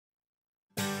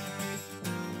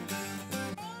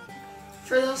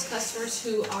For those customers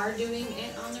who are doing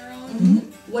it on their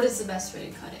own, what is the best way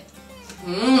to cut it?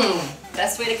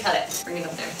 Best way to cut it. Bring it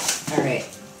up there. All right.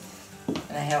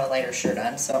 And I have a lighter shirt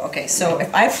on, so okay. So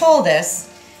if I pull this,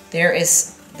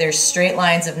 there's straight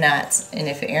lines of knots, and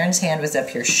if Erin's hand was up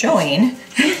here showing,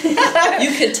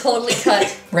 you could totally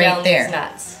cut right down there. these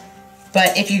knots.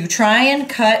 But if you try and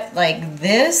cut like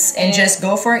this and just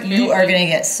go for it, you are gonna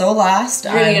get so lost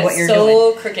on what you're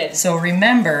doing. So crooked. So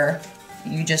remember,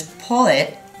 you just pull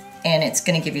it, and it's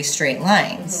gonna give you straight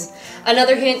lines.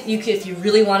 Another hint, you could, if you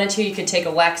really wanted to, you could take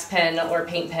a wax pen or a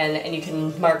paint pen and you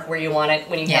can mark where you want it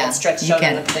when you have it stretched out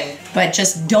on the thing. But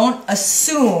just don't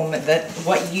assume that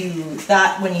what you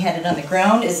thought when you had it on the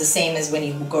ground is the same as when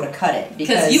you go to cut it.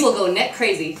 Because you will go net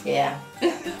crazy. Yeah.